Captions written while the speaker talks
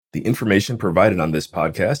The information provided on this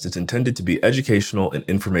podcast is intended to be educational and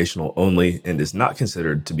informational only and is not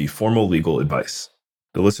considered to be formal legal advice.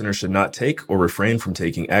 The listener should not take or refrain from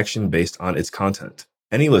taking action based on its content.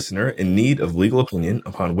 Any listener in need of legal opinion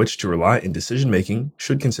upon which to rely in decision-making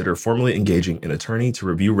should consider formally engaging an attorney to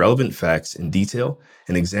review relevant facts in detail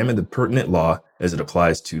and examine the pertinent law as it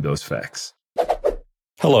applies to those facts.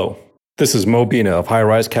 Hello, this is Mo Bina of High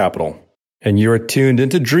Rise Capital, and you're tuned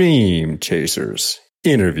into Dream Chasers,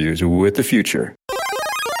 Interviews with the Future.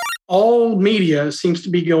 All media seems to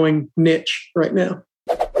be going niche right now.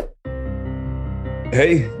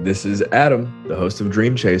 Hey, this is Adam, the host of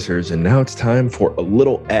Dream Chasers, and now it's time for a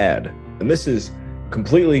little ad. And this is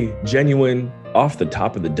completely genuine, off the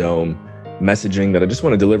top of the dome messaging that I just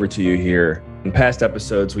want to deliver to you here. In past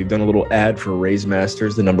episodes, we've done a little ad for Raise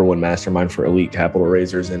Masters, the #1 mastermind for elite capital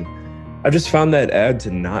raisers, and I've just found that ad to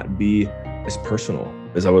not be as personal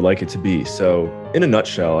as I would like it to be. So in a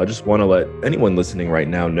nutshell, I just want to let anyone listening right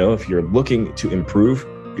now know if you're looking to improve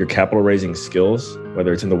your capital raising skills,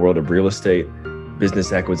 whether it's in the world of real estate,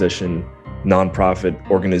 business acquisition, nonprofit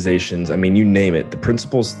organizations, I mean, you name it, the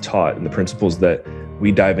principles taught and the principles that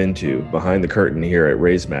we dive into behind the curtain here at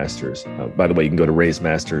Raise Masters. By the way, you can go to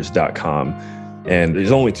raisemasters.com and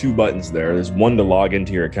there's only 2 buttons there. There's one to log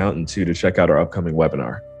into your account and 2 to check out our upcoming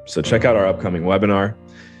webinar. So check out our upcoming webinar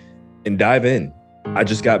and dive in. I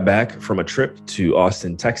just got back from a trip to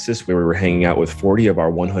Austin, Texas, where we were hanging out with 40 of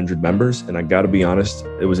our 100 members. And I got to be honest,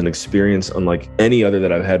 it was an experience unlike any other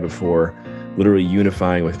that I've had before, literally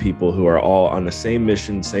unifying with people who are all on the same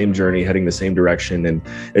mission, same journey, heading the same direction. And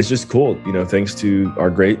it's just cool, thanks to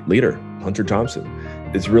our great leader, Hunter Thompson.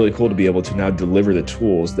 It's really cool to be able to now deliver the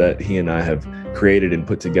tools that he and I have created and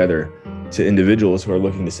put together to individuals who are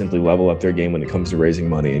looking to simply level up their game when it comes to raising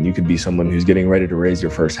money. And you could be someone who's getting ready to raise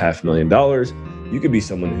your first $500,000. You could be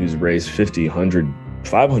someone who's raised $50, $100,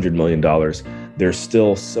 $500 million. There's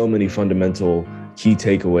still so many fundamental key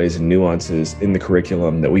takeaways and nuances in the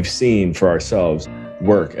curriculum that we've seen for ourselves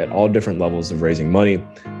work at all different levels of raising money.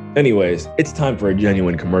 Anyways, it's time for a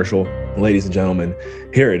genuine commercial. Ladies and gentlemen,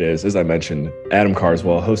 here it is. As I mentioned, Adam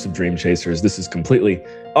Carswell, host of Dream Chasers. This is completely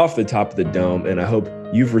off the top of the dome, and I hope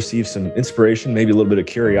you've received some inspiration, maybe a little bit of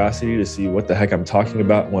curiosity to see what the heck I'm talking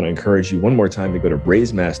about. I want to encourage you one more time to go to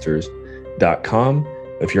raisemasters.com.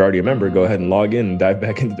 If you're already a member, go ahead and log in and dive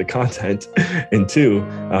back into the content. And 2,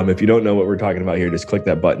 if you don't know what we're talking about here, just click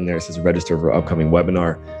that button there. It says register for upcoming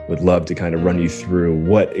webinar. Would love to kind of run you through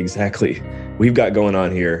what exactly we've got going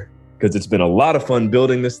on here, because it's been a lot of fun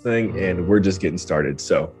building this thing and we're just getting started.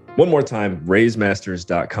 So one more time,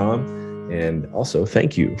 raisemasters.com. And also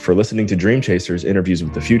thank you for listening to Dream Chasers, Interviews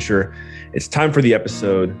with the Future. It's time for the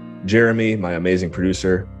episode. Jeremy, my amazing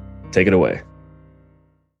producer, take it away.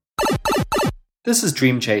 This is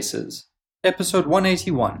Dream Chasers, episode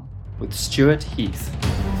 181, with Stewart Heath.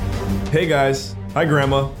 Hey guys, hi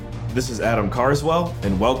Grandma. This is Adam Carswell,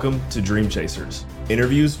 and welcome to Dream Chasers,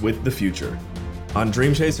 Interviews with the Future. On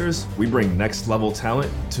Dream Chasers, we bring next level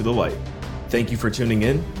talent to the light. Thank you for tuning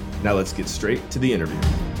in. Now let's get straight to the interview.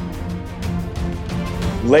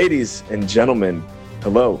 Ladies and gentlemen,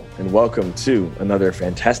 hello, and welcome to another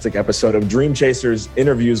fantastic episode of Dream Chasers,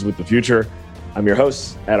 Interviews with the Future. I'm your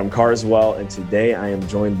host, Adam Carswell, and today I am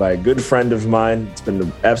joined by a good friend of mine. It's been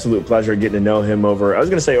an absolute pleasure getting to know him over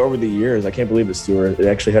the years. I can't believe it, Stewart. It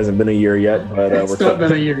actually hasn't been a year yet, but it's not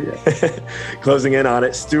been a year yet. Closing in on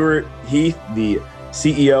it. Stewart Heath, the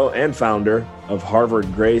CEO and founder of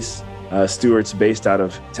Harvard Grace. Stewart's based out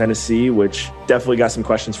of Tennessee, which definitely got some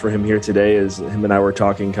questions for him here today as him and I were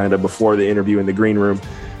talking kind of before the interview in the green room.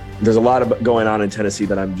 There's a lot of going on in Tennessee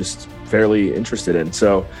that I'm just fairly interested in.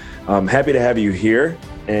 So I'm happy to have you here.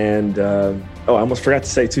 And I almost forgot to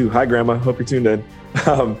say too, hi Grandma, hope you're tuned in.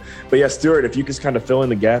 But yeah, Stewart, if you could kind of fill in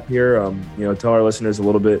the gap here, tell our listeners a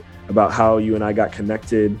little bit about how you and I got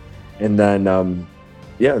connected, and then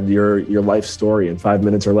your life story in 5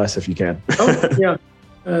 minutes or less if you can. Oh, yeah.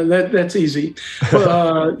 That's easy.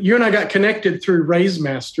 Well, you and I got connected through Raise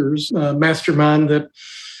Masters, mastermind that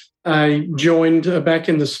I joined back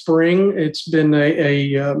in the spring. It's been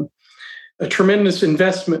a tremendous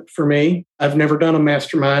investment for me. I've never done a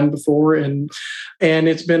mastermind before, and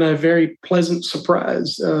it's been a very pleasant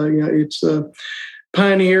surprise. It's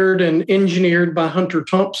pioneered and engineered by Hunter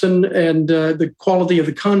Thompson, and the quality of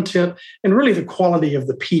the content and really the quality of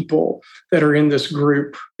the people that are in this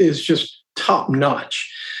group is just top notch.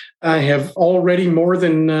 I have already more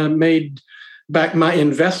than made back my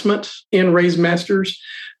investment in Raise Masters,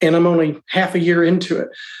 and I'm only half a year into it.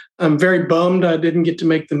 I'm very bummed I didn't get to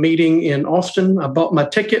make the meeting in Austin. I bought my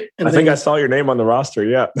ticket. And I think I saw your name on the roster.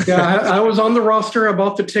 Yeah. Yeah, I was on the roster. I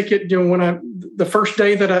bought the ticket, the first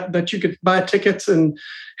day that you could buy tickets, and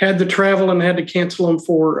had to travel and had to cancel them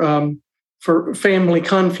for family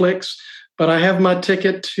conflicts. But I have my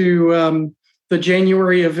ticket to the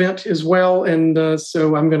January event as well. And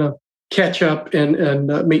so I'm going to catch up and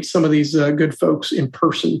meet some of these good folks in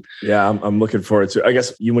person. Yeah, I'm looking forward to it. I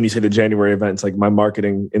guess when you say the January event, it's like my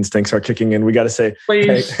marketing instincts are kicking in. We got to say,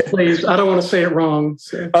 please. I don't want to say it wrong.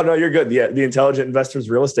 So. Oh, no, you're good. Yeah, the Intelligent Investors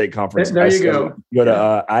Real Estate Conference. There you go. Go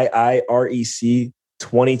to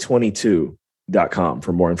IIREC2022.com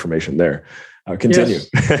for more information there. Continue.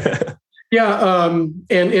 Yes. Yeah, and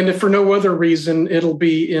if for no other reason, it'll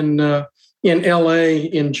be in LA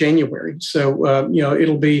in January. So,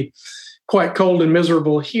 it'll be quite cold and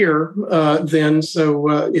miserable here then. So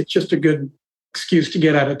it's just a good excuse to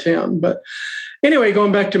get out of town. But anyway,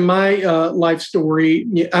 going back to my life story,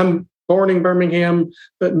 I'm born in Birmingham,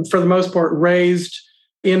 but for the most part raised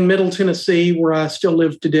in Middle Tennessee, where I still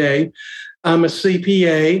live today. I'm a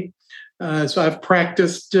CPA. So I've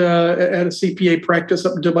practiced at a CPA practice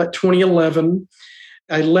up until about 2011.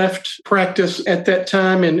 I left practice at that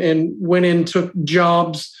time and went in, took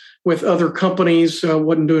jobs with other companies. So I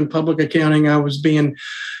wasn't doing public accounting. I was being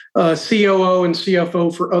COO and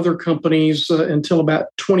CFO for other companies until about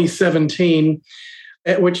 2017,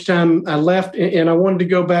 at which time I left and I wanted to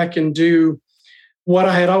go back and do what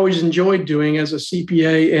I had always enjoyed doing as a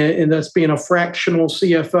CPA, and that's being a fractional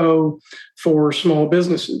CFO for small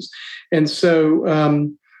businesses. And so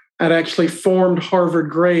I'd actually formed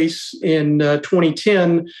Harvard Grace in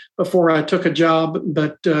 2010 before I took a job,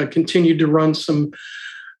 but continued to run some,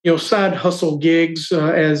 side hustle gigs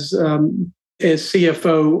as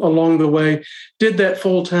CFO along the way. Did that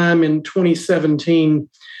full time in 2017,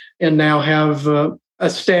 and now have a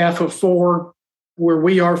staff of 4, where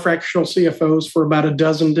we are fractional CFOs for about a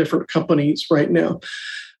dozen different companies right now.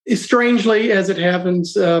 Strangely, as it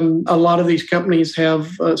happens, a lot of these companies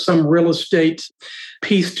have some real estate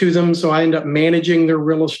piece to them. So I end up managing their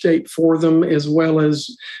real estate for them, as well as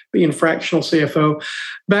being fractional CFO.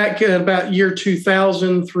 Back about year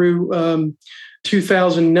 2000 through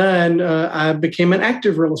 2009, I became an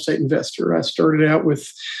active real estate investor. I started out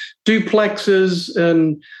with duplexes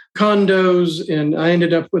and condos, and I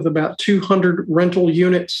ended up with about 200 rental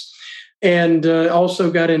units, and also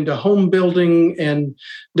got into home building and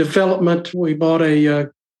development. We bought a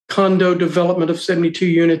condo development of 72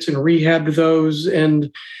 units and rehabbed those,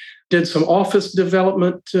 and did some office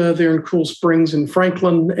development there in Cool Springs and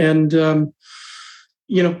Franklin. And,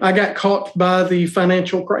 I got caught by the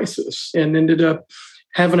financial crisis and ended up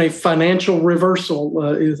having a financial reversal,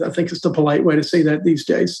 I think is the polite way to say that these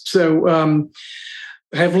days. So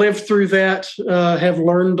have lived through that, have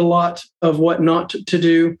learned a lot of what not to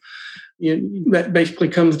do. That basically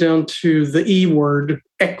comes down to the E word,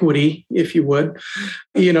 equity, if you would.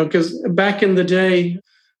 Because back in the day,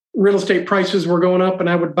 real estate prices were going up, and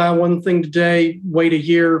I would buy one thing today, wait a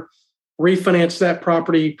year, refinance that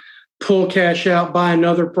property, pull cash out, buy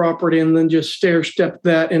another property, and then just stair-step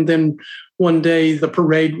that. And then one day the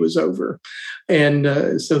parade was over.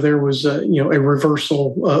 And so there was a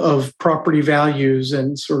reversal of property values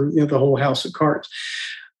and sort of the whole house of cards.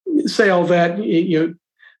 Say all that,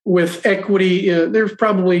 with equity, there's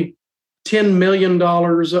probably $10 million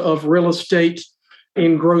of real estate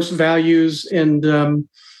in gross values, and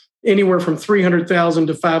anywhere from $300,000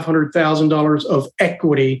 to $500,000 of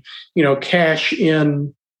equity. Cash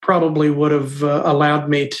in probably would have allowed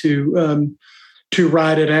me to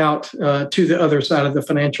ride it out to the other side of the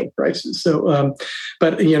financial crisis. So,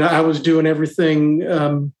 but I was doing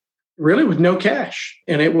everything really with no cash,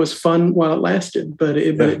 and it was fun while it lasted, but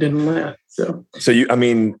it didn't last. So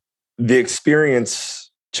the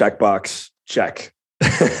experience checkbox check.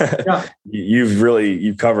 Yeah.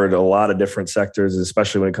 You've covered a lot of different sectors,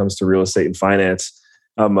 especially when it comes to real estate and finance.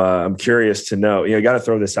 I'm curious to know, you got to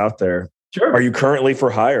throw this out there. Sure. Are you currently for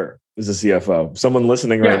hire as a CFO? Someone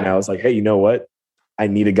listening right now is like, hey, you know what? I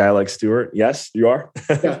need a guy like Stewart. Yes, you are.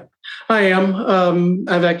 Yeah, I am.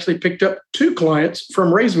 I've actually picked up 2 clients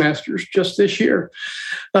from RaiseMasters just this year,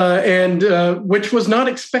 and which was not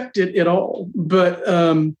expected at all. But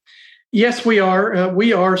yes, we are.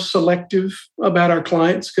 We are selective about our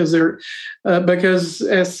clients because as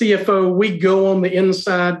CFO, we go on the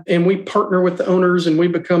inside and we partner with the owners and we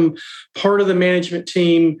become part of the management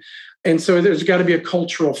team. And so there's got to be a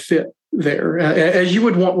cultural fit there, as you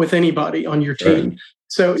would want with anybody on your team. Right.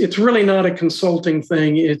 So it's really not a consulting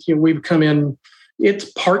thing. We come in,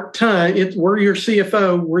 it's part-time. We're your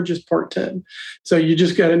CFO. We're just part-time. So you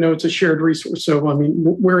just got to know it's a shared resource. So, I mean,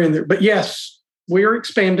 we're in there. But yes, we are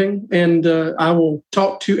expanding, and I will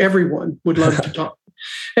talk to everyone. Would love to talk.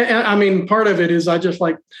 And, I mean, part of it is I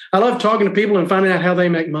love talking to people and finding out how they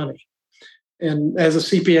make money. And as a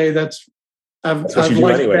CPA, I've liked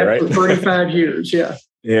anyway, that right? for 35 years. Yeah.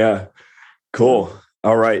 Yeah. Cool.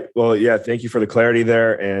 All right. Well, yeah, thank you for the clarity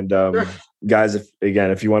there. And Sure. guys,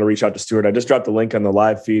 if you want to reach out to Stewart, I just dropped the link on the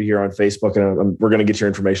live feed here on Facebook, and we're going to get your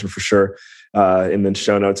information for sure in the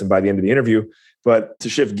show notes and by the end of the interview. But to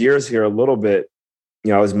shift gears here a little bit,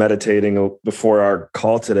 I was meditating before our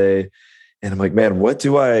call today, and I'm like, man, what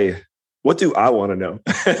do I want to know?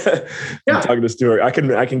 I'm talking to Stewart. I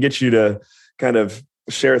can get you to kind of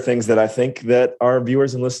share things that I think that our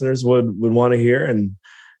viewers and listeners would want to hear, and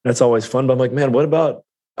that's always fun. But I'm like, man,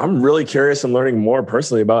 I'm really curious and learning more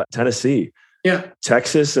personally about Tennessee. Yeah.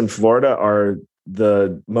 Texas and Florida are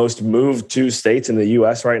the most moved to states in the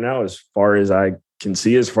U.S. right now, as far as I can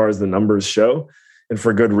see, as far as the numbers show, and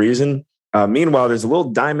for good reason. Meanwhile, there's a little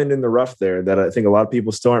diamond in the rough there that I think a lot of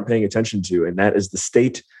people still aren't paying attention to, and that is the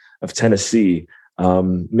state of Tennessee.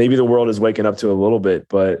 Maybe the world is waking up to a little bit,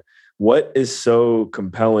 but what is so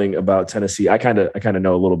compelling about Tennessee? I kind of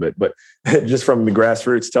know a little bit, but just from the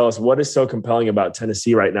grassroots, tell us what is so compelling about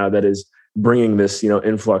Tennessee right now that is bringing this,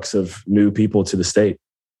 influx of new people to the state.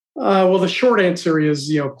 Well, the short answer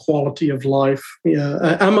is, quality of life.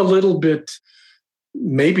 Yeah, I'm a little bit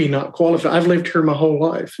maybe not qualified. I've lived here my whole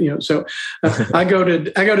life, So I go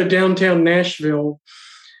to downtown Nashville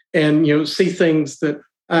and see things that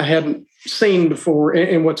I hadn't seen before.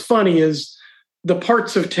 And what's funny is, the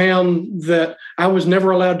parts of town that I was never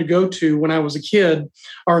allowed to go to when I was a kid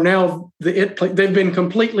are now they've been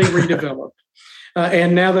completely redeveloped.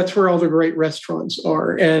 And now that's where all the great restaurants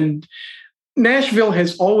are. And Nashville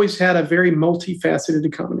has always had a very multifaceted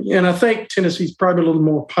economy. And I think Tennessee's probably a little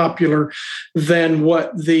more popular than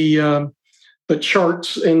what the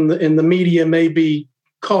charts and the media may be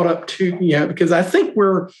caught up to. Yeah, because I think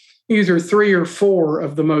we're either 3 or 4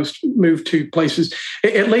 of the most moved to places,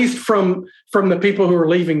 at least from the people who are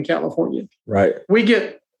leaving California. Right. We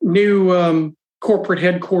get new corporate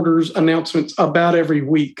headquarters announcements about every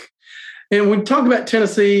week. And when we talk about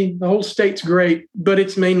Tennessee, the whole state's great, but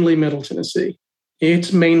it's mainly Middle Tennessee.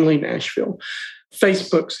 It's mainly Nashville.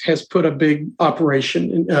 Facebook has put a big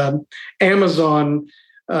operation. Amazon,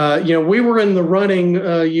 we were in the running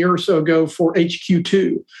a year or so ago for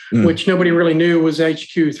HQ2, which nobody really knew was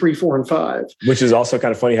HQ 3, 4, and 5. Which is also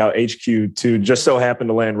kind of funny how HQ2 just so happened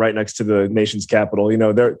to land right next to the nation's capital.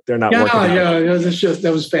 They're not working. Yeah,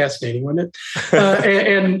 that was fascinating, wasn't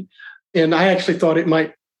it? and I actually thought it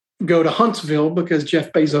might go to Huntsville because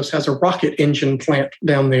Jeff Bezos has a rocket engine plant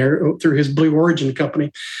down there through his Blue Origin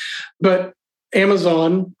company. But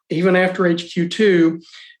Amazon, even after HQ2,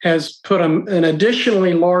 has put an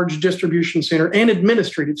additionally large distribution center and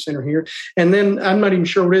administrative center here. And then I'm not even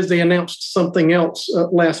sure what it is. They announced something else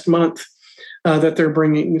last month that they're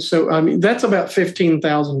bringing. So, I mean, that's about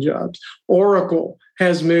 15,000 jobs. Oracle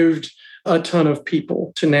has moved a ton of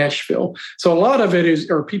people to Nashville. So a lot of it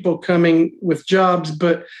are people coming with jobs,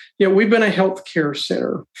 but we've been a healthcare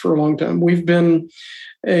center for a long time. We've been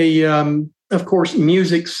of course,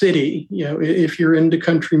 music city, if you're into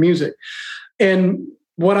country music. And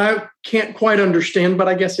what I can't quite understand, but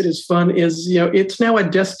I guess it is fun, is, it's now a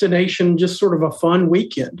destination, just sort of a fun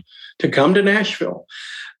weekend to come to Nashville.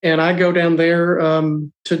 And I go down there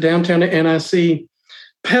to downtown and I see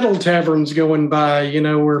pedal taverns going by,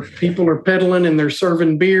 where people are pedaling and they're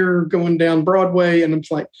serving beer going down Broadway. And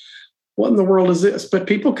it's like, what in the world is this? But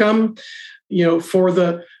people come,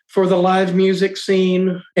 for the live music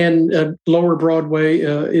scene, and Lower Broadway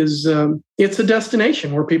it's a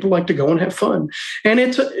destination where people like to go and have fun. And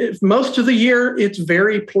most of the year, it's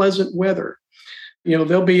very pleasant weather.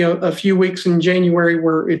 There'll be a few weeks in January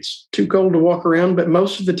where it's too cold to walk around, but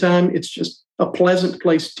most of the time it's just a pleasant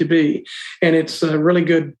place to be. And it's a really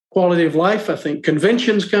good quality of life. I think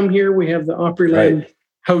conventions come here. We have the Opryland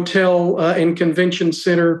Hotel and Convention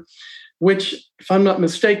Center, which, if I'm not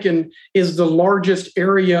mistaken, is the largest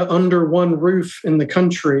area under one roof in the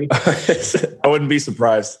country. I wouldn't be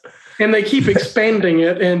surprised. And they keep expanding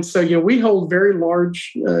it. And so, we hold very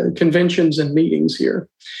large conventions and meetings here.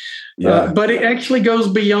 Yeah. But it actually goes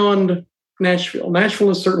beyond Nashville. Nashville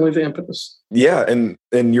is certainly the impetus. Yeah. And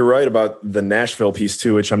you're right about the Nashville piece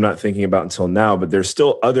too, which I'm not thinking about until now, but there's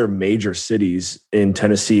still other major cities in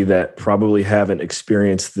Tennessee that probably haven't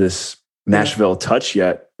experienced this Nashville touch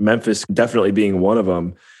yet. Memphis definitely being one of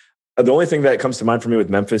them. The only thing that comes to mind for me with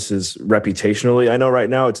Memphis is reputationally. I know right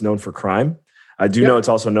now it's known for crime. I do know it's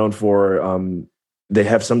also known for they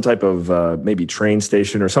have some type of maybe train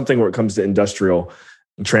station or something where it comes to industrial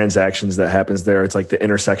transactions that happens there. It's like the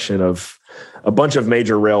intersection of a bunch of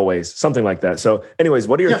major railways, something like that. So anyways,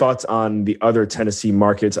 what are your thoughts on the other Tennessee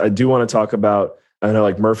markets? I do want to talk about, I know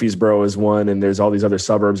like Murfreesboro is one, and there's all these other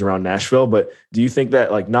suburbs around Nashville, but do you think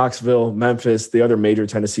that like Knoxville, Memphis, the other major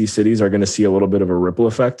Tennessee cities are going to see a little bit of a ripple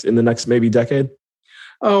effect in the next maybe decade?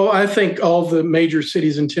 Oh, I think all the major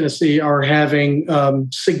cities in Tennessee are having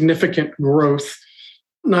significant growth,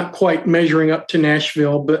 not quite measuring up to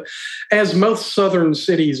Nashville, but as most southern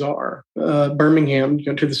cities are. Birmingham,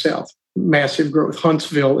 to the south, massive growth.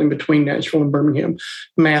 Huntsville, in between Nashville and Birmingham,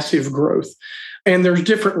 massive growth. And there's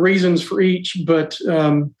different reasons for each, but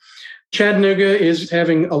Chattanooga is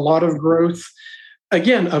having a lot of growth.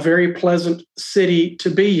 Again, a very pleasant city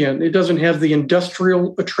to be in. It doesn't have the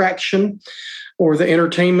industrial attraction or the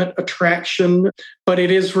entertainment attraction, but it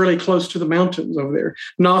is really close to the mountains over there.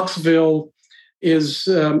 Knoxville is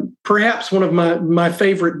perhaps one of my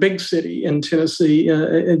favorite big city in Tennessee.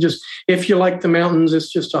 Just if you like the mountains,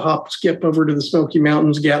 it's just a hop, skip over to the Smoky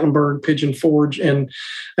Mountains, Gatlinburg, Pigeon Forge, and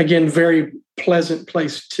again, very pleasant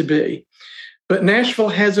place to be. But Nashville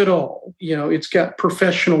has it all. It's got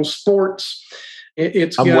professional sports.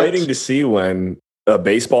 I'm waiting to see when a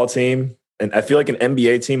baseball team, and I feel like an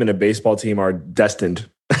NBA team and a baseball team are destined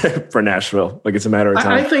for Nashville. Like it's a matter of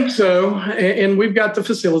time. I think so. And we've got the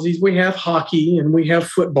facilities. We have hockey and we have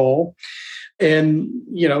football. And,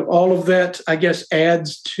 all of that, I guess,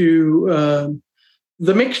 adds to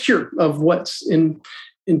the mixture of what's in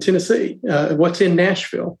Tennessee, what's in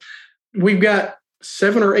Nashville. We've got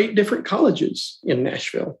 7 or 8 different colleges in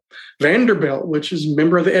Nashville. Vanderbilt, which is a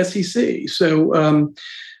member of the SEC. So,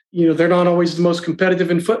 they're not always the most competitive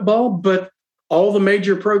in football, but all the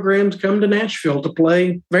major programs come to Nashville to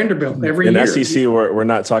play Vanderbilt every year. In SEC, we're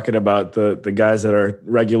not talking about the guys that are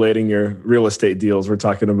regulating your real estate deals. We're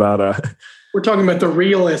talking about we're talking about the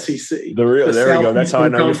real SEC. There we go. That's how I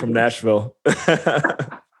know you're from Nashville.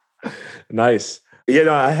 Nice.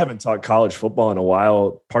 I haven't taught college football in a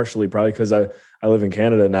while, partially probably because I live in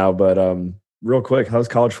Canada now. But real quick, how's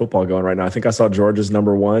college football going right now? I think I saw Georgia's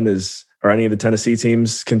number 1. Are any of the Tennessee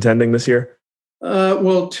teams contending this year?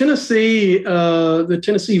 Well, Tennessee, the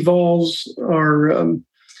Tennessee Vols are,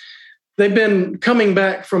 they've been coming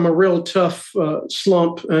back from a real tough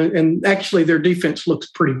slump. And actually their defense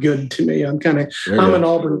looks pretty good to me. I'm an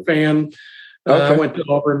Auburn fan. Okay. I went to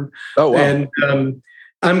Auburn. Oh, wow. And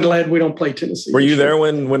I'm glad we don't play Tennessee. Were you there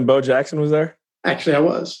when Bo Jackson was there? Actually, I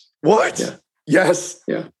was. What? Yeah. Yes.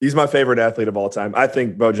 Yeah. He's my favorite athlete of all time. I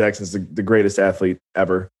think Bo Jackson's the greatest athlete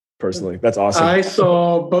ever. Personally, that's awesome. I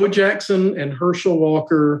saw Bo Jackson and Herschel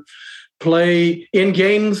Walker play in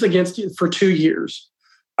games against you for 2 years.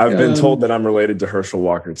 I've been told that I'm related to Herschel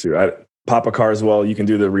Walker too. Papa Carswell, you can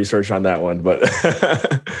do the research on that one, but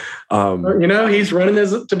he's running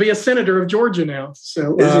to be a senator of Georgia now.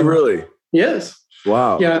 So is he really? Yes.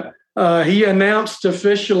 Wow. Yeah. He announced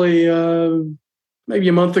officially maybe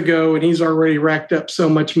a month ago, and he's already racked up so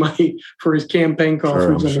much money for his campaign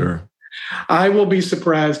conference. Sure. I will be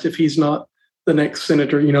surprised if he's not the next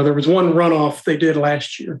senator. There was one runoff they did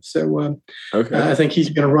last year. So I think he's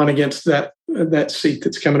going to run against that seat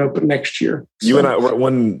that's coming open next year. You and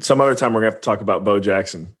I, some other time, we're going to have to talk about Bo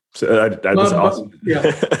Jackson. So that's awesome.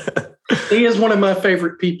 Yeah. He is one of my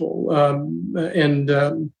favorite people.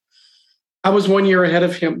 I was 1 year ahead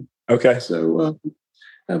of him. Okay. So,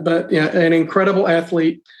 but yeah, an incredible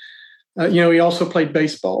athlete. He also played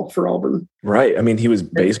baseball for Auburn. Right. I mean, he was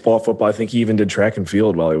baseball, football. I think he even did track and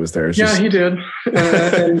field while he was there. He did.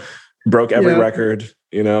 And, broke every record,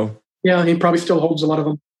 Yeah, he probably still holds a lot of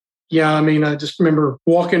them. Yeah, I mean, I just remember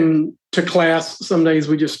walking to class. Some days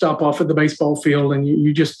we just stop off at the baseball field and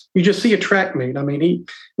you just see a track meet. I mean,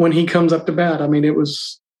 when he comes up to bat, I mean, it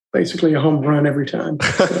was basically a home run every time.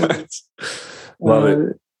 So, love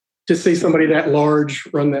it. To see somebody that large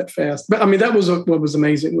run that fast. But I mean, that was what was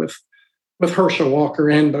amazing with Herschel Walker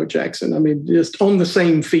and Bo Jackson. I mean, just on the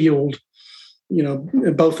same field,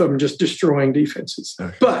 both of them just destroying defenses.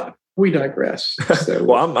 Okay. But we digress. So,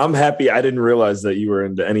 well, I'm happy. I didn't realize that you were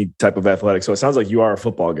into any type of athletics. So it sounds like you are a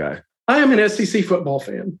football guy. I am an SEC football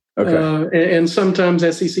fan. Okay. And sometimes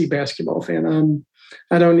SEC basketball fan.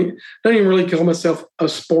 I don't even really call myself a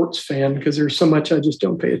sports fan because there's so much I just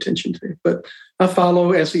don't pay attention to. But I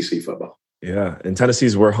follow SEC football. Yeah, and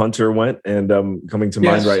Tennessee's where Hunter went, and coming to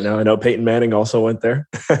mind right now. I know Peyton Manning also went there.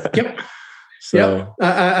 Yep. So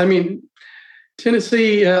I mean,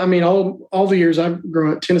 Tennessee. I mean, all the years I've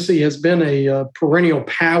grown up, Tennessee has been a perennial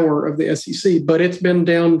power of the SEC, but it's been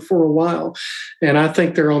down for a while, and I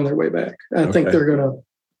think they're on their way back. I think they're going to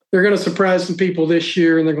they're going to surprise some people this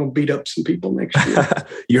year, and they're going to beat up some people next year.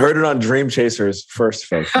 You heard it on Dream Chasers first,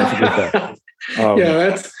 folks. Don't forget that.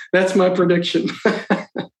 Yeah, that's my prediction.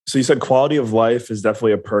 So you said quality of life is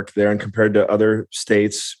definitely a perk there, and compared to other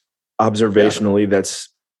states, observationally,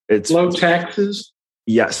 it's low taxes.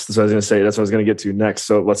 Yes, that's what I was going to say. That's what I was going to get to next.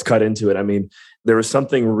 So let's cut into it. I mean, there was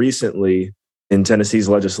something recently in Tennessee's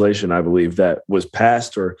legislation, I believe, that was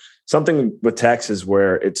passed, or something with taxes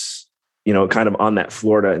where it's, kind of on that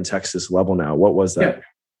Florida and Texas level now. What was that? Yeah.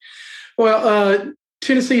 Well,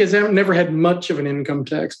 Tennessee has never had much of an income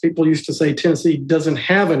tax. People used to say Tennessee doesn't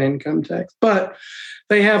have an income tax, but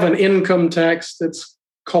they have an income tax that's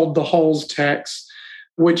called the Halls tax,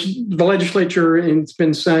 which the legislature, and it's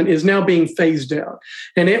been signed, is now being phased out.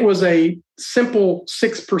 And it was a simple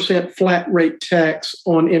 6% flat rate tax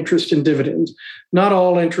on interest and dividends. Not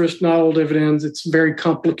all interest, not all dividends. It's very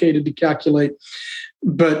complicated to calculate.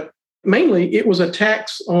 But mainly it was a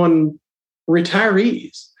tax on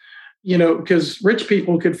retirees, because rich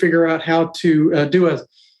people could figure out how to do a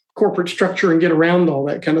corporate structure and get around all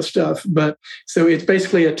that kind of stuff. But so it's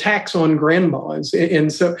basically a tax on grandmas.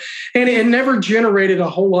 And it never generated a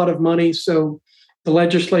whole lot of money. So the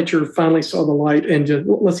legislature finally saw the light and just,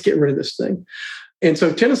 let's get rid of this thing. And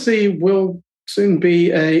so Tennessee will soon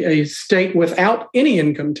be a state without any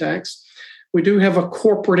income tax. We do have a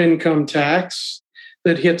corporate income tax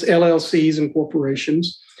that hits LLCs and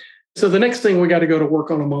corporations. So the next thing we got to go to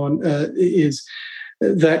work on them on is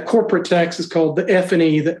that corporate tax is called the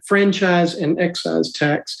F&E, the franchise and excise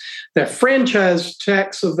tax. That franchise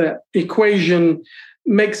tax of that equation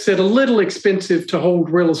makes it a little expensive to hold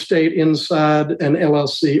real estate inside an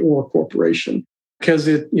LLC or a corporation, because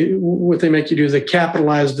what they make you do is they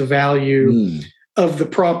capitalize the value of the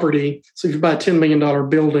property. So if you buy a $10 million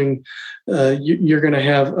building, you're going to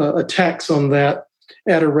have a tax on that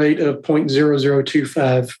at a rate of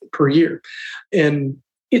 0.0025 per year. And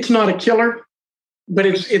it's not a killer, but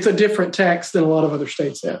it's a different tax than a lot of other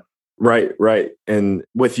states have. Right. And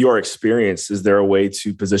with your experience, is there a way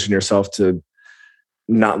to position yourself to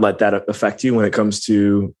not let that affect you when it comes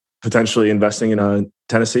to potentially investing in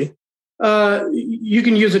Tennessee? You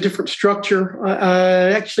can use a different structure.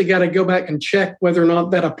 I actually got to go back and check whether or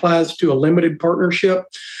not that applies to a limited partnership.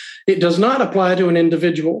 It does not apply to an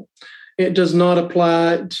individual. It does not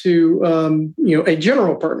apply to a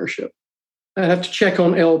general partnership. I have to check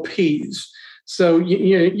on LPs. So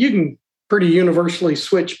you can pretty universally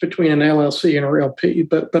switch between an LLC and an LP,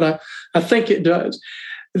 but I think it does.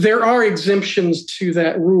 There are exemptions to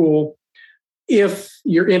that rule if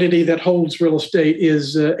your entity that holds real estate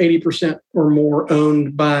is 80% or more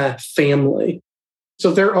owned by family.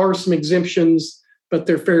 So there are some exemptions, but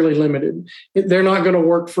they're fairly limited. They're not going to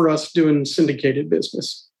work for us doing syndicated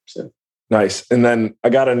business. So. Nice. And then I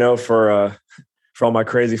got to know for all my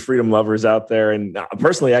crazy freedom lovers out there, and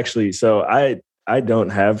personally, actually, so I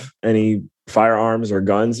don't have any firearms or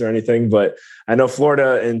guns or anything, but I know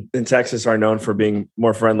Florida and Texas are known for being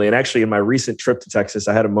more friendly. And actually, in my recent trip to Texas,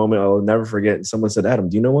 I had a moment I'll never forget. And someone said, "Adam,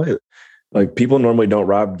 do you know why? Like, people normally don't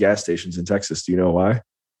rob gas stations in Texas. Do you know why?"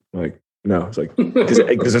 I'm like, no. It's like,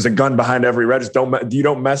 because there's a gun behind every register. You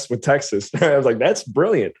don't mess with Texas. I was like, that's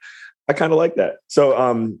brilliant. I kind of like that. So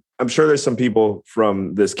I'm sure there's some people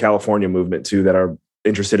from this California movement too that are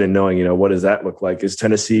interested in knowing, what does that look like? Is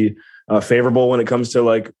Tennessee favorable when it comes to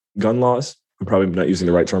like gun laws? I'm probably not using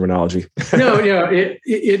the right terminology. No,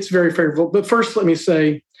 it's very favorable. But first, let me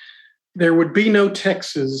say, there would be no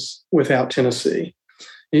Texas without Tennessee.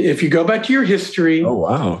 If you go back to your history, oh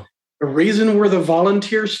wow, the reason we're the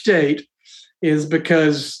volunteer state is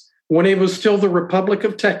because when it was still the Republic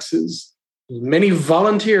of Texas, many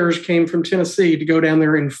volunteers came from Tennessee to go down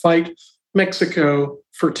there and fight Mexico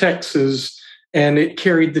for Texas, and it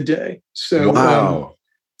carried the day. So, wow.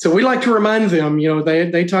 So we like to remind them,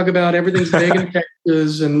 they talk about everything's big in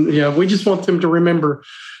Texas, and we just want them to remember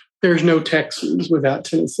there's no Texas without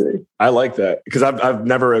Tennessee. I like that, because I've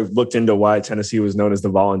never looked into why Tennessee was known as the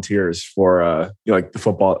Volunteers for like the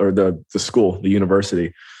football or the school, the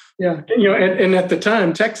university. Yeah, and at the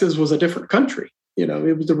time, Texas was a different country.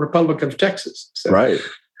 It was the Republic of Texas. So, right.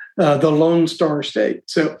 The Lone Star State.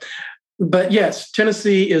 So, but yes,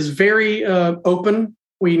 Tennessee is very open.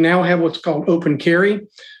 We now have what's called open carry.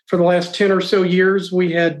 For the last 10 or so years,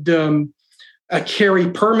 we had a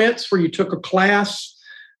carry permits where you took a class.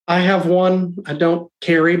 I have one. I don't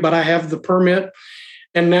carry, but I have the permit.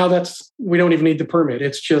 And now we don't even need the permit.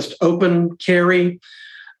 It's just open carry.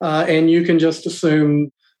 And you can just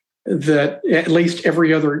assume that at least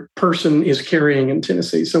every other person is carrying in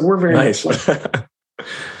Tennessee. So we're very nice. much like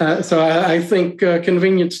so I think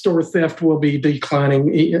convenience store theft will be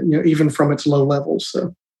declining, even from its low levels.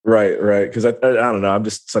 So Right. Because I don't know. I'm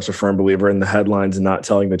just such a firm believer in the headlines and not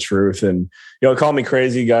telling the truth. And, call me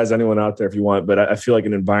crazy, guys, anyone out there if you want. But I feel like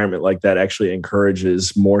an environment like that actually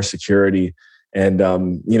encourages more security. And,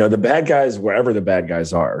 the bad guys, wherever the bad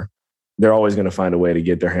guys are, they're always going to find a way to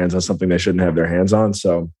get their hands on something they shouldn't have their hands on.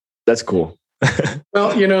 So that's cool.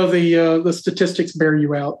 Well, the statistics bear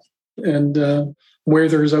you out. And where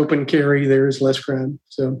there's open carry, there is less crime.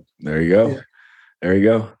 So there you go. Yeah. There you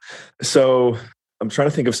go. So I'm trying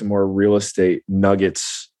to think of some more real estate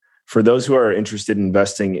nuggets for those who are interested in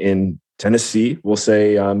investing in Tennessee. We'll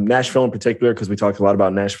say Nashville in particular, because we talked a lot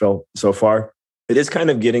about Nashville so far. It is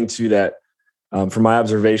kind of getting to that, from my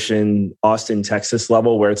observation, Austin, Texas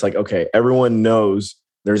level, where it's like, okay, everyone knows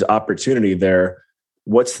there's opportunity there.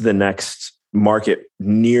 What's the next market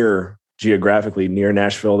geographically near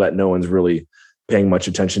Nashville that no one's really paying much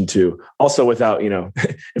attention to? Also, without, if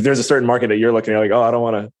there's a certain market that you're looking at, like, oh, I don't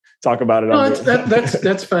want to talk about it. No,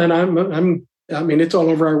 that's fine. It's all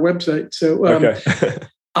over our website. So okay.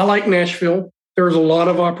 I like Nashville. There's a lot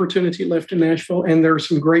of opportunity left in Nashville, and there are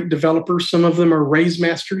some great developers. Some of them are raise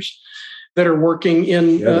masters that are working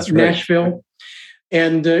in Nashville.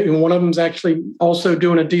 And one of them is actually also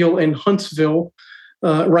doing a deal in Huntsville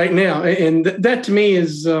right now. And that to me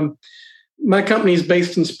is, my company is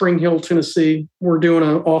based in Spring Hill, Tennessee. We're doing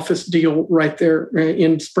an office deal right there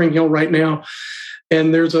in Spring Hill right now.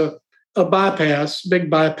 And there's a big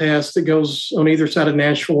bypass that goes on either side of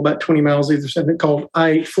Nashville, about 20 miles either side, called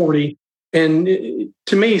I-840. And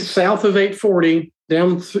to me, south of 840,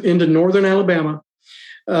 down into northern Alabama,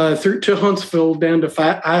 through to Huntsville, down to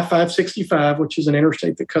I-565, which is an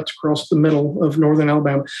interstate that cuts across the middle of northern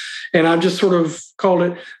Alabama. And I've just sort of called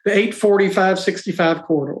it the 840-565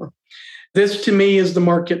 corridor. This, to me, is the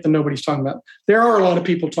market that nobody's talking about. There are a lot of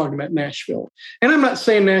people talking about Nashville. And I'm not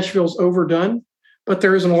saying Nashville's overdone, but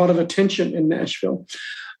there isn't a lot of attention in Nashville.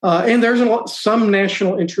 And there's some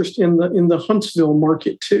national interest in the Huntsville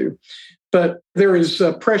market, too. But there is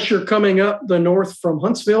pressure coming up the north from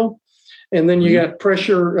Huntsville. And then you got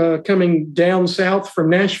pressure coming down south from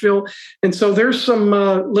Nashville. And so there's some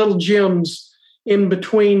little gems in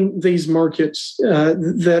between these markets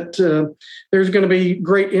that there's going to be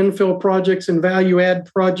great infill projects and value add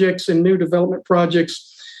projects and new development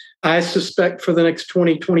projects, I suspect, for the next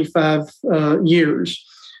 20, 25 years,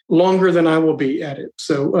 longer than I will be at it.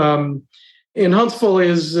 So, and Huntsville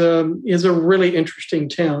is a really interesting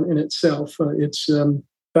town in itself.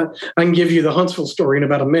 But I can give you the Huntsville story in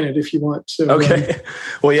about a minute if you want. So, okay.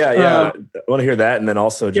 Well, yeah. I want to hear that. And then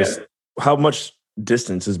also just how much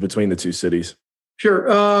distance is between the two cities? Sure.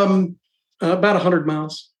 About 100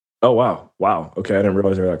 miles. Oh, wow. Okay. I didn't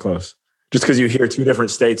realize they were that close. Just because you hear two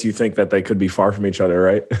different states, you think that they could be far from each other,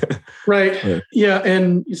 right? Right. Yeah.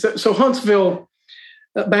 And so Huntsville,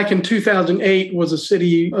 back in 2008, was a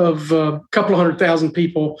city of a couple of 100,000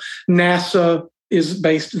 people. NASA is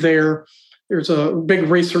based there. There's a big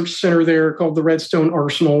research center there called the Redstone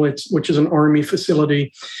Arsenal, which is an Army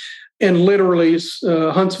facility. And literally,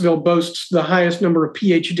 Huntsville boasts the highest number of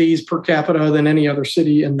PhDs per capita than any other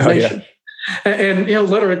city in the nation. Yeah. And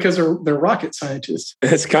literally because they're rocket scientists.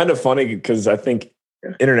 It's kind of funny because I think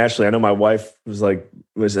internationally, I know my wife was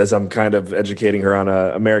as I'm kind of educating her on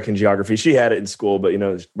American geography. She had it in school, but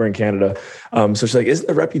we're in Canada. So she's like, isn't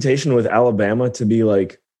the reputation with Alabama to be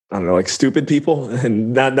like, I don't know, like stupid people?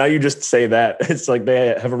 And now you just say that. It's like they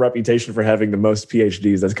have a reputation for having the most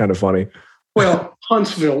PhDs. That's kind of funny. Well,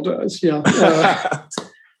 Huntsville does, yeah.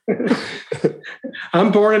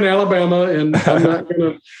 I'm born in Alabama, and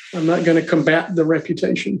I'm not gonna combat the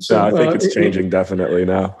reputation. So no, I think it's changing definitely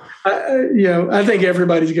now. I think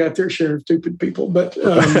everybody's got their share of stupid people, but.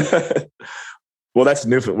 Well, that's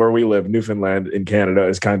where we live. Newfoundland in Canada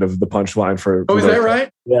is kind of the punchline for. Oh, is that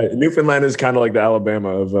right? Yeah, Newfoundland is kind of like the Alabama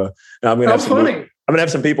of. I'm gonna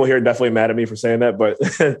have some people here definitely mad at me for saying that, but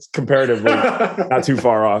it's comparatively not too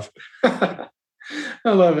far off. I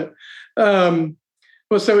love it.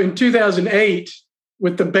 Well, so in 2008,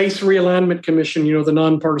 with the Base Realignment Commission, the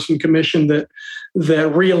nonpartisan commission that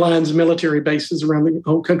realigns military bases around the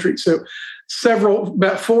whole country. So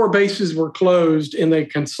about 4 bases were closed, and they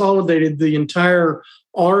consolidated the entire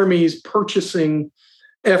Army's purchasing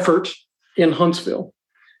effort in Huntsville.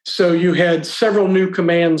 So you had several new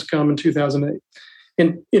commands come in 2008.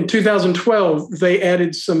 In 2012, they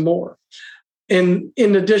added some more. And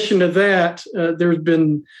in addition to that, there's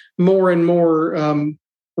been more and more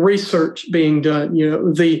research being done.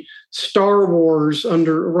 The Star Wars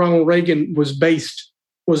under Ronald Reagan was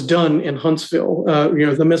done in Huntsville,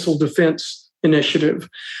 the Missile Defense Initiative.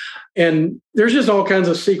 And there's just all kinds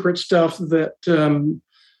of secret stuff that,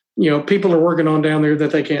 people are working on down there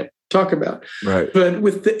that they can't talk about. Right. But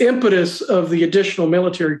with the impetus of the additional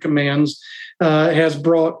military commands, has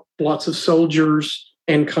brought lots of soldiers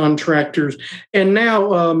and contractors. And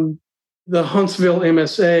now the Huntsville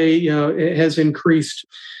MSA, it has increased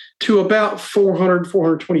to about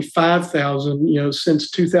 425,000,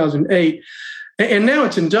 since 2008. And now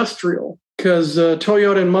it's industrial because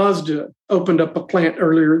Toyota and Mazda opened up a plant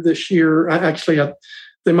earlier this year.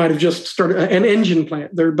 They might have just started an engine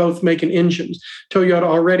plant. They're both making engines. Toyota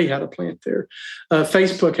already had a plant there.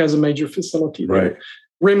 Facebook has a major facility there. Right.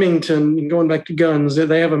 Remington, going back to guns,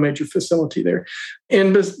 they have a major facility there.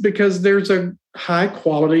 And because there's a high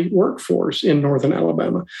quality workforce in Northern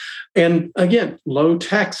Alabama. And again, low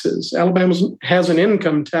taxes. Alabama has an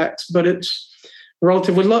income tax, but it's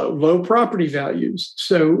relatively low property values.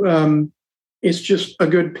 So it's just a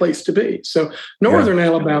good place to be. So Northern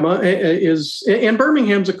Alabama is, and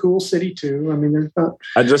Birmingham's a cool city too. I mean, there's not.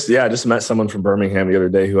 I just met someone from Birmingham the other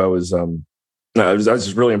day who I was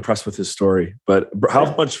just really impressed with his story. But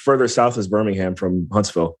how much further south is Birmingham from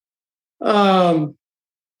Huntsville? It's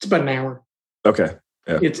about an hour. Okay.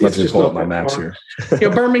 Yeah. It's just pull up my maps here.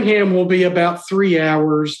 Birmingham will be about 3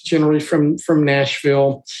 hours generally from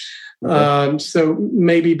Nashville. Okay. So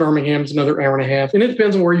maybe Birmingham's another hour and a half. And it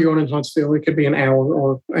depends on where you're going in Huntsville. It could be an hour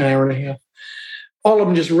or an hour and a half. All of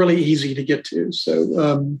them just really easy to get to.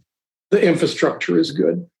 So the infrastructure is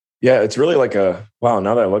good. Yeah, it's really like now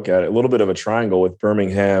that I look at it, a little bit of a triangle with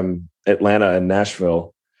Birmingham, Atlanta, and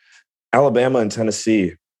Nashville. Alabama and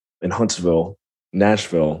Tennessee and Huntsville,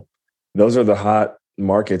 Nashville. Those are the hot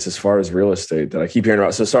markets as far as real estate that I keep hearing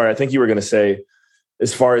about. So sorry, I think you were going to say,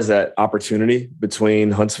 as far as that opportunity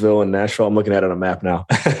between Huntsville and Nashville, I'm looking at it on a map now.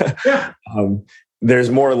 Yeah. There's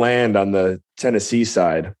more land on the Tennessee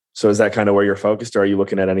side. So is that kind of where you're focused? Or are you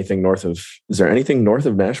looking at anything is there anything north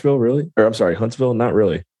of Nashville really? Or I'm sorry, Huntsville? Not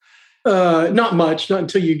really. Not much, not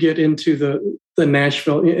until you get into the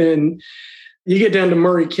Nashville. And you get down to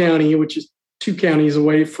Murray County, which is 2 counties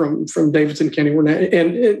away from Davidson County.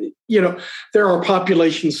 And there are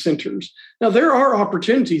population centers. Now, there are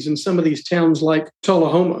opportunities in some of these towns like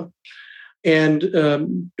Tullahoma.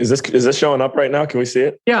 And is this showing up right now? Can we see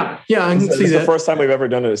it? Yeah, I can see that. This is the first time we've ever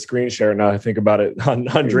done a screen share. Now I think about it on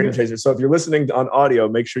Dream Chaser. So if you're listening on audio,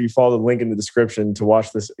 make sure you follow the link in the description to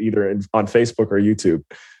watch this either on Facebook or YouTube.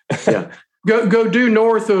 Yeah, go due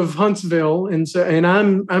north of Huntsville, and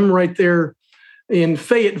I'm right there in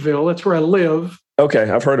Fayetteville. That's where I live. Okay,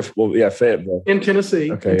 I've heard of Fayetteville in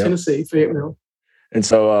Tennessee. Okay, Tennessee, Fayetteville. And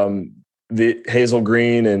so the Hazel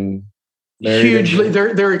Green and hugely,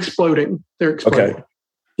 they're exploding. They're exploding. Okay.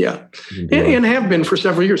 Yeah, and have been for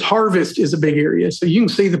several years. Harvest is a big area, so you can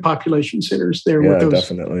see the population centers there with those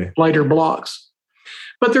definitely lighter blocks.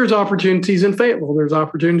 But there's opportunities in Fayetteville. There's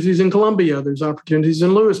opportunities in Columbia. There's opportunities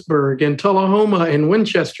in Lewisburg and Tullahoma and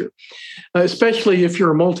Winchester, especially if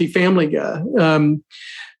you're a multifamily guy.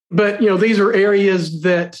 But these are areas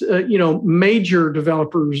that major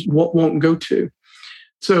developers won't go to.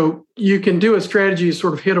 So you can do a strategy to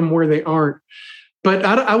sort of hit them where they aren't. But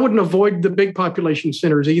I wouldn't avoid the big population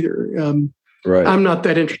centers either. Right. I'm not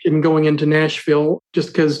that interested in going into Nashville just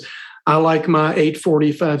because I like my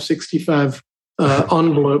 840, 565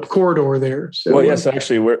 envelope corridor there. So, So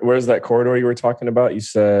actually, where's that corridor you were talking about? You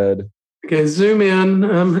said... Okay, zoom in.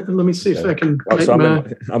 Let me see if I can...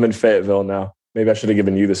 I'm in Fayetteville now. Maybe I should have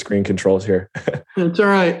given you the screen controls here. That's all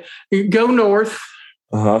right. You go north.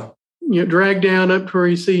 Uh-huh. Drag down up to where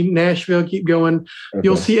you see Nashville. Keep going. Okay.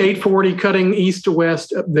 You'll see 840 cutting east to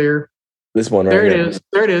west up there. This one right there. There it is.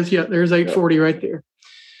 There it is. Yeah, there's 840 right there.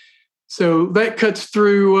 So that cuts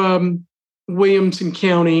through Williamson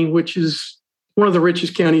County, which is one of the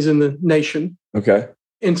richest counties in the nation. Okay.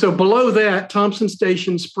 And so below that, Thompson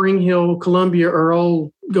Station, Spring Hill, Columbia are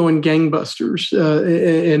all going gangbusters,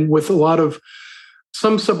 and with a lot of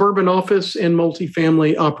some suburban office and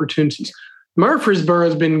multifamily opportunities. Murfreesboro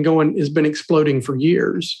has been exploding for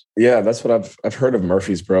years. Yeah, that's what I've heard of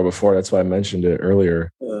Murfreesboro before. That's why I mentioned it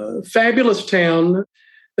earlier. Fabulous town.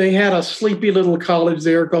 They had a sleepy little college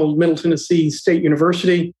there called Middle Tennessee State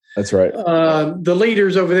University. That's right. The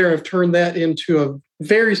leaders over there have turned that into a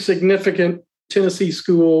very significant Tennessee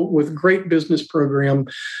school with great business program.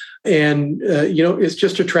 And, it's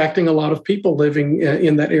just attracting a lot of people living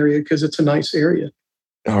in that area because it's a nice area.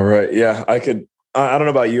 All right. Yeah, I don't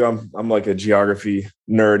know about you. I'm like a geography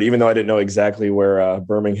nerd, even though I didn't know exactly where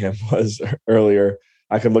Birmingham was earlier.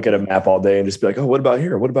 I could look at a map all day and just be like, oh, what about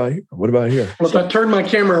here? What about here? What about here? Well, if I turned my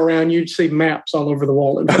camera around, you'd see maps all over the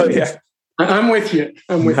wall. Oh, yeah. I'm with you.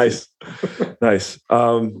 Nice. Nice.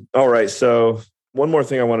 All right. So one more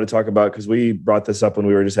thing I wanted to talk about, because we brought this up when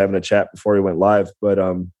we were just having a chat before we went live. But,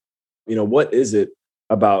 what is it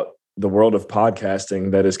about the world of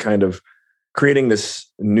podcasting that is kind of creating this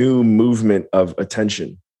new movement of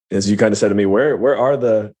attention. As you kind of said to me, where are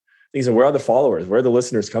the things and where are the followers? Where are the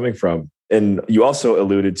listeners coming from? And you also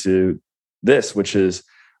alluded to this, which is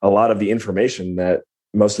a lot of the information that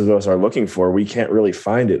most of us are looking for. We can't really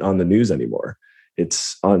find it on the news anymore.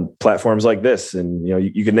 It's on platforms like this. And,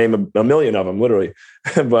 you can name a million of them, literally.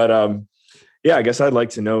 But I guess I'd like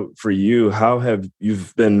to know for you, how have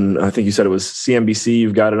you've been, I think you said it was CNBC,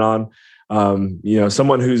 you've got it on,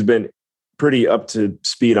 someone who's been pretty up to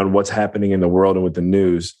speed on what's happening in the world and with the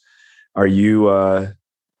news. Are you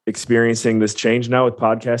experiencing this change now with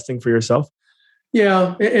podcasting for yourself?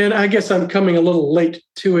 Yeah, and I guess I'm coming a little late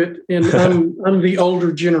to it, and I'm the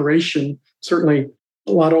older generation, certainly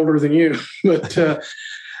a lot older than you, but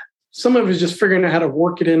some of it is just figuring out how to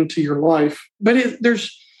work it into your life. But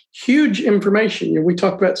there's huge information. We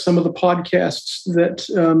talked about some of the podcasts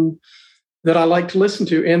that I like to listen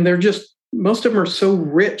to, and they're just, most of them are so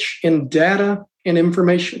rich in data and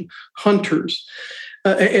information. Hunters.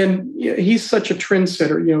 And he's such a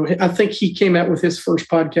trendsetter. I think he came out with his first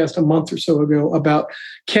podcast a month or so ago about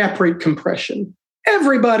cap rate compression.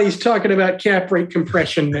 Everybody's talking about cap rate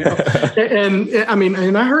compression now.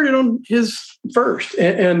 and I heard it on his first.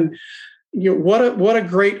 And what a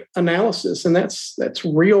great analysis. And that's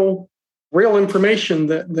real information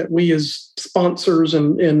that we as sponsors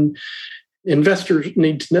and investors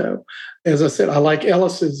need to know. As I said, I like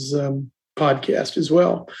Ellis's podcast as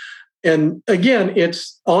well. And again,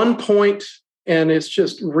 it's on point and it's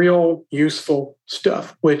just real useful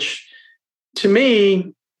stuff, which to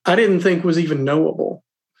me, I didn't think was even knowable.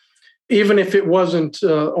 Even if it wasn't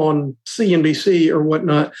on CNBC or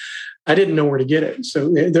whatnot, I didn't know where to get it.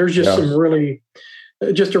 So there's just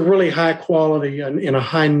a really high quality and a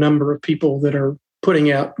high number of people that are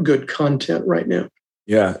putting out good content right now.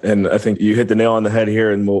 Yeah. And I think you hit the nail on the head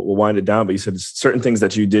here, and we'll wind it down. But you said certain things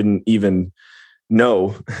that you didn't even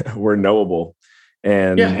know were knowable.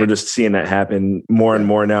 And we're just seeing that happen more and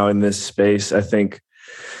more now in this space. I think,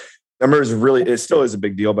 I remember it still is a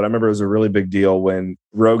big deal, but I remember it was a really big deal when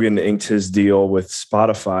Rogan inked his deal with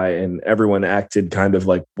Spotify, and everyone acted kind of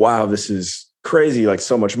like, wow, this is crazy, like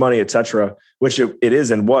so much money, et cetera, which it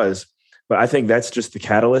is and was. But I think that's just the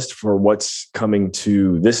catalyst for what's coming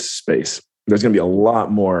to this space. There's going to be a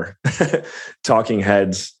lot more talking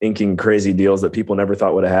heads inking crazy deals that people never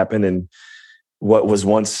thought would have happened. And what was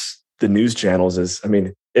once the news channels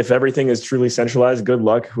if everything is truly centralized, good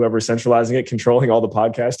luck, whoever's centralizing it, controlling all the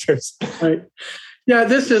podcasters. Right. Yeah,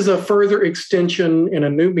 this is a further extension in a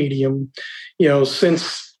new medium,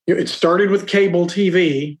 since it started with cable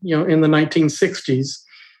TV, in the 1960s,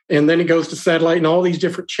 and then it goes to satellite and all these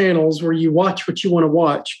different channels where you watch what you want to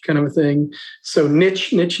watch, kind of a thing. So niche.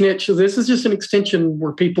 So this is just an extension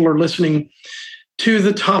where people are listening to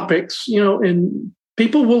the topics, and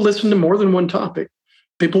people will listen to more than one topic.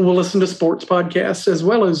 People will listen to sports podcasts as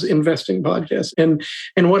well as investing podcasts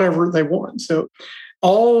and whatever they want. So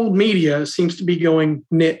all media seems to be going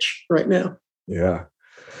niche right now. Yeah.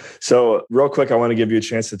 So real quick, I want to give you a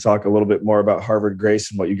chance to talk a little bit more about Harvard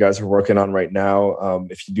Grace and what you guys are working on right now.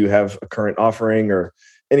 If you do have a current offering or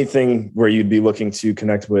anything where you'd be looking to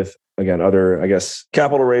connect with, again, other, I guess,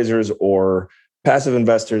 capital raisers or passive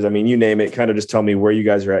investors, you name it, kind of just tell me where you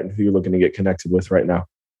guys are at and who you're looking to get connected with right now.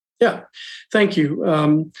 Yeah, thank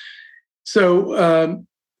you. So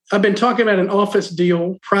I've been talking about an office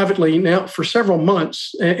deal privately now for several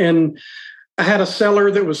months, and I had a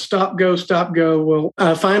seller that was stop, go. Well,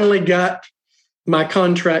 I finally got my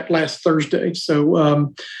contract last Thursday.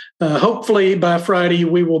 So hopefully by Friday,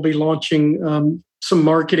 we will be launching some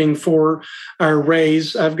marketing for our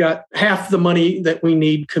raise. I've got half the money that we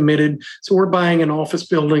need committed. So we're buying an office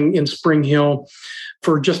building in Spring Hill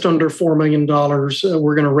for just under $4 million.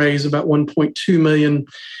 We're going to raise about $1.2 million,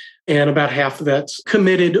 and about half of that's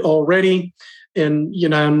committed already. And,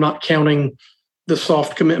 I'm not counting the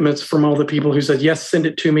soft commitments from all the people who said, yes, send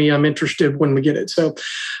it to me. I'm interested when we get it. So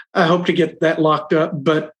I hope to get that locked up,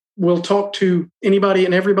 but we'll talk to anybody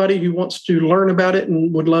and everybody who wants to learn about it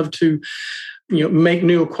and would love to make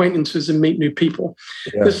new acquaintances and meet new people.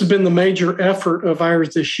 Yeah. This has been the major effort of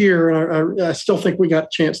ours this year. And I still think we got a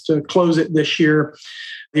chance to close it this year.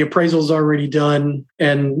 The appraisal's already done.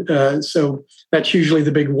 And so that's usually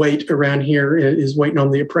the big wait around here is waiting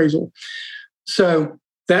on the appraisal. So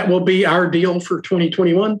that will be our deal for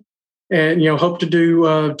 2021. And, hope to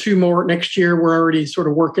do 2 more next year. We're already sort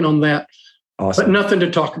of working on that. Awesome. But nothing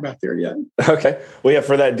to talk about there yet. Okay. Well, yeah,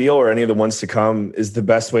 for that deal or any of the ones to come, is the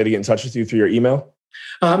best way to get in touch with you through your email?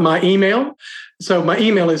 My email. So my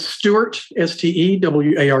email is Stewart, Stewart, .Heath,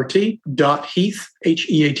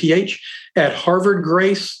 Heath, at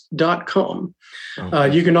harvardgrace.com.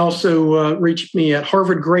 Okay. You can also reach me at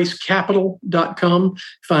harvardgracecapital.com,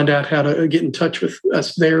 find out how to get in touch with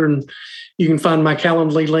us there. And you can find my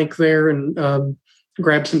Calendly link there and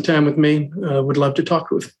grab some time with me. Would love to talk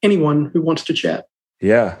with anyone who wants to chat.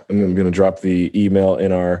 Yeah, I'm going to drop the email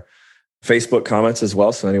in our Facebook comments as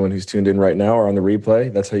well. So anyone who's tuned in right now or on the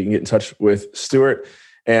replay, that's how you can get in touch with Stewart.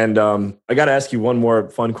 And I got to ask you one more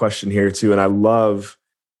fun question here too. And I love,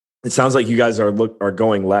 it sounds like you guys are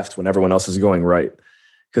going left when everyone else is going right.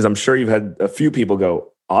 Because I'm sure you've had a few people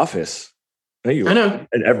go, office? Hey, I know.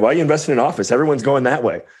 Why are you investing in office? Everyone's going that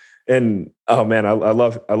way. And oh man, I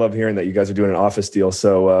love hearing that you guys are doing an office deal.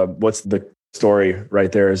 So what's the story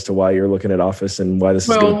right there as to why you're looking at office and why this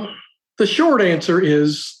is good? Well, the short answer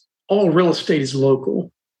is all real estate is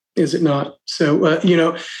local, is it not? So,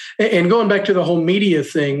 and going back to the whole media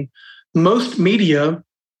thing, most media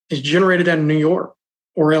is generated out of New York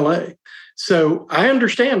or LA. So I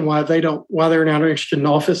understand why they're not interested in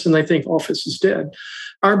office and they think office is dead.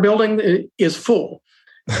 Our building is full.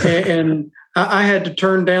 And I had to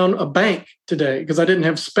turn down a bank today because I didn't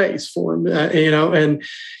have space for them, and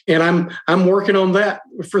I'm working on that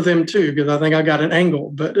for them too, because I think I got an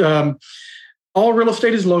angle, but, all real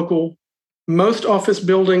estate is local. Most office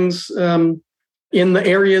buildings in the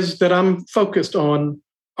areas that I'm focused on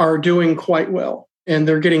are doing quite well, and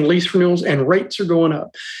they're getting lease renewals and rates are going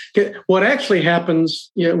up. What actually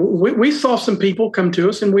happens, we saw some people come to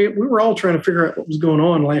us, and we were all trying to figure out what was going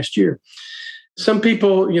on last year. Some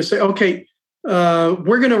people say, okay,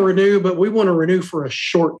 we're going to renew, but we want to renew for a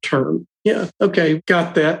short term. Yeah, okay,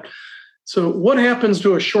 got that. So what happens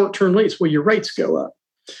to a short-term lease? Well, your rates go up.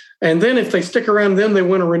 And then if they stick around, then they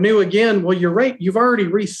want to renew again. Well, your rate, you've already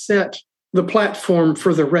reset the platform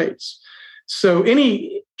for the rates. So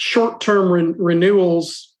any short-term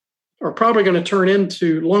renewals are probably going to turn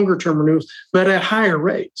into longer-term renewals, but at higher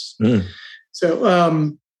rates.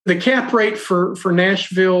 So the cap rate for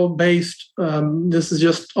Nashville-based, this is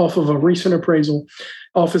just off of a recent appraisal,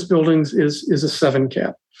 office buildings is a 7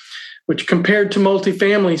 cap, which compared to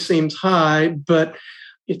multifamily seems high, but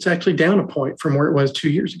it's actually down a point from where it was 2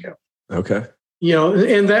 years ago. Okay.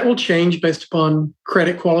 And that will change based upon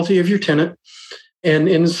credit quality of your tenant. And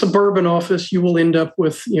in a suburban office, you will end up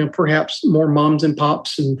with, perhaps more moms and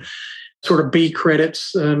pops and sort of B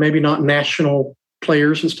credits, maybe not national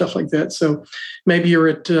players and stuff like that. So maybe you're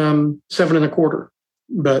at 7.25,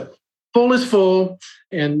 but full is full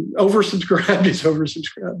and oversubscribed is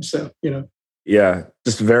oversubscribed. So, Yeah,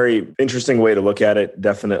 just a very interesting way to look at it.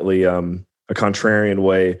 Definitely a contrarian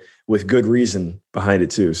way with good reason behind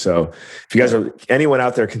it too. So if you guys are anyone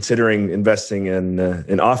out there considering investing in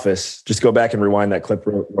an office, just go back and rewind that clip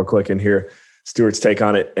real quick and hear Stewart's take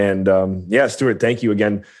on it. And Stewart, thank you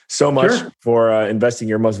again so much for investing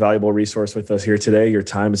your most valuable resource with us here today. Your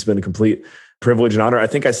time has been a complete privilege and honor. I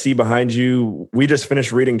think I see behind you, we just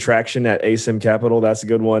finished reading Traction at ASIM Capital. That's a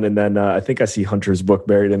good one. And then I think I see Hunter's book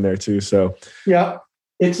buried in there too. So yeah,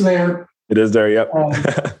 it's there. It is there. Yep.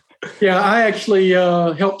 Yeah, I actually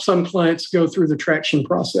help some clients go through the Traction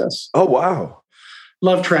process. Oh, wow.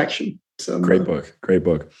 Love Traction. So Great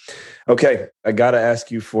book. Okay. I got to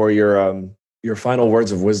ask you for your final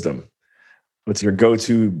words of wisdom. What's your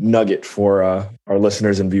go-to nugget for our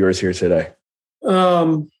listeners and viewers here today?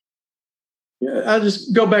 I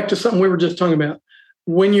just go back to something we were just talking about.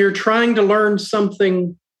 When you're trying to learn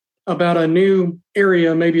something about a new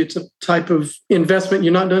area, maybe it's a type of investment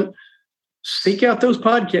you're not done, seek out those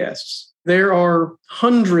podcasts. There are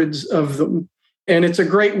hundreds of them, and it's a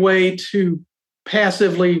great way to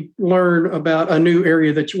passively learn about a new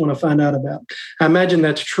area that you want to find out about. I imagine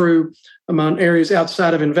that's true among areas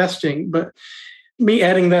outside of investing, but me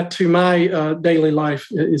adding that to my daily life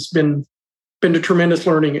has been a tremendous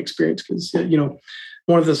learning experience because,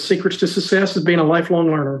 one of the secrets to success is being a lifelong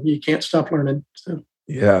learner. You can't stop learning. So.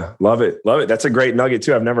 Yeah, love it. That's a great nugget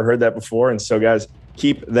too. I've never heard that before. And so guys,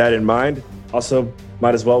 keep that in mind. Also,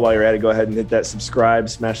 might as well, while you're at it, go ahead and hit that subscribe,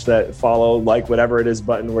 smash that follow, like, whatever it is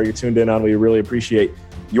button where you're tuned in on. We really appreciate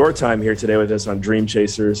your time here today with us on Dream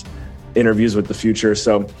Chasers, Interviews with the Future.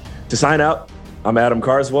 So to sign out, I'm Adam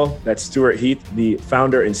Carswell. That's Stewart Heath, the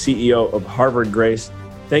founder and CEO of Harvard Grace.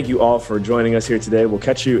 Thank you all for joining us here today. We'll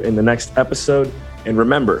catch you in the next episode. And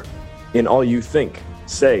remember, in all you think,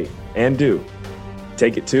 say, and do,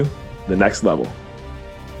 take it to the next level.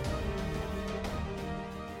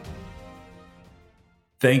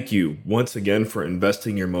 Thank you once again for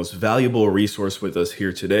investing your most valuable resource with us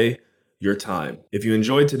here today, your time. If you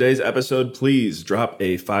enjoyed today's episode, please drop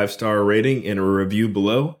a 5-star rating and a review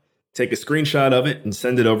below. Take a screenshot of it and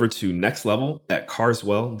send it over to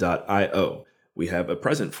nextlevel@carswell.io. We have a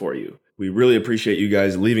present for you. We really appreciate you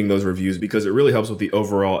guys leaving those reviews because it really helps with the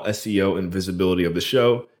overall SEO and visibility of the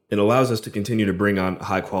show and allows us to continue to bring on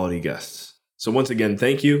high quality guests. So once again,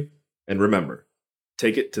 thank you. And remember,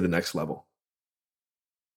 take it to the next level.